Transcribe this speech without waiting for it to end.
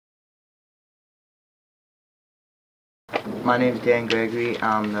My name is Daniel Gregory.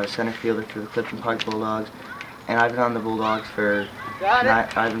 I'm the center fielder for the Clifton Park Bulldogs, and I've been on the Bulldogs for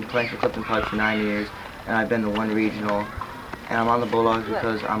I've been playing for Clifton Park for 9 years, and I've been to one regional. And I'm on the Bulldogs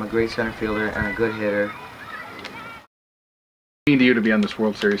because I'm a great center fielder and a good hitter. What does it mean to you to be on this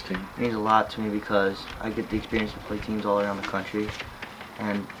World Series team? It means a lot to me because I get the experience to play teams all around the country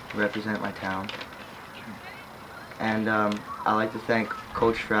and represent my town. And I like to thank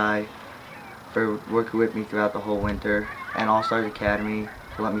Coach Fry for working with me throughout the whole winter, and All-Stars Academy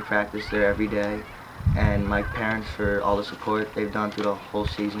to let me practice there every day, and my parents for all the support they've done through the whole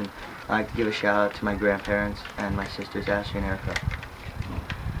season. I'd like to give a shout out to my grandparents and my sisters Ashley and Erica.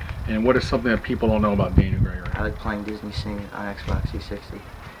 And what is something that people don't know about Daniel Gregory? I like playing Disney Sing on Xbox 360.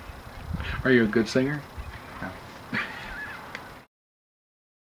 Are you a good singer?